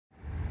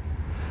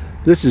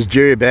This is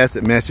Jerry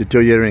Bassett, Massey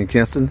in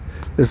Kinston.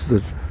 This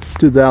is a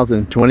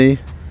 2020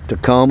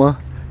 Tacoma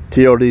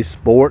TRD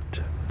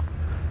Sport.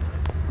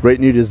 Great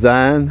new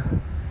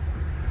design.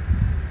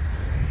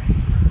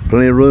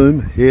 Plenty of room,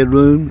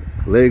 headroom,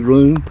 leg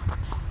room.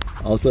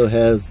 Also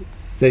has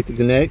safety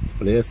connect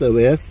for the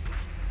SOS.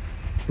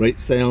 Great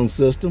sound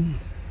system.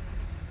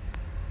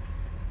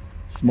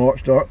 Smart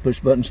start, push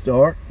button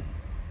start.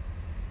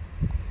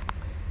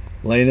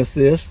 Lane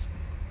assist,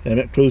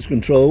 dynamic cruise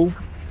control.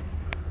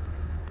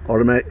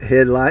 Automatic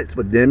headlights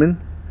with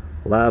dimming,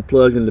 live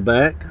plug in the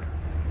back.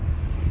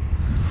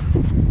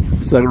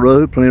 Second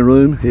row, plenty of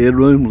room,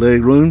 headroom,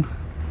 leg room.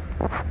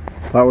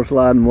 Power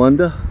sliding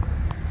window.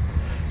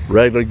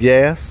 Regular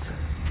gas.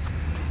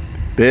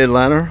 Bed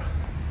liner.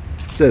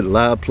 Said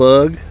live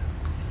plug.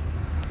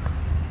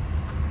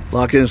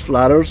 Lock-in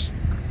sliders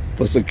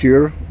for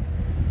secure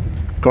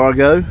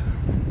cargo.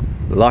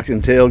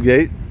 Lock-in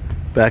tailgate.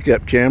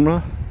 Backup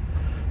camera.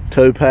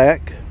 Tow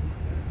pack.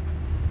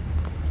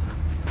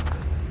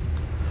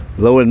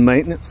 Low in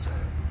maintenance.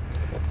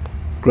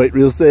 Great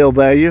real sale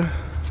value.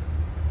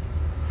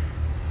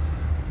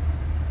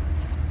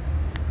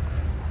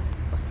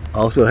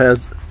 Also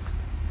has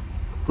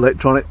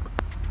electronic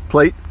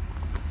plate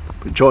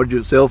to charge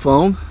your cell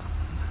phone.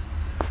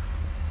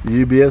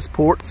 UBS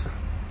ports.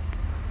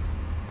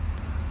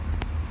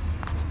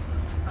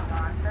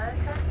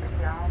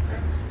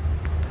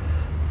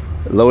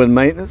 Low in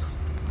maintenance.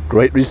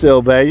 Great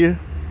resale value.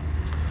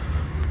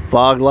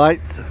 Fog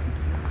lights.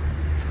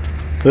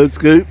 Hood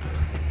scoop.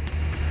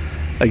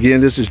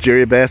 Again, this is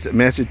Jerry Bassett,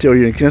 Massey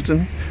in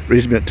Kinston.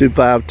 Reach me at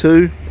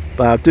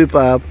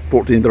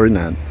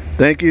 252-525-1439.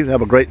 Thank you.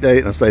 Have a great day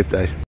and a safe day.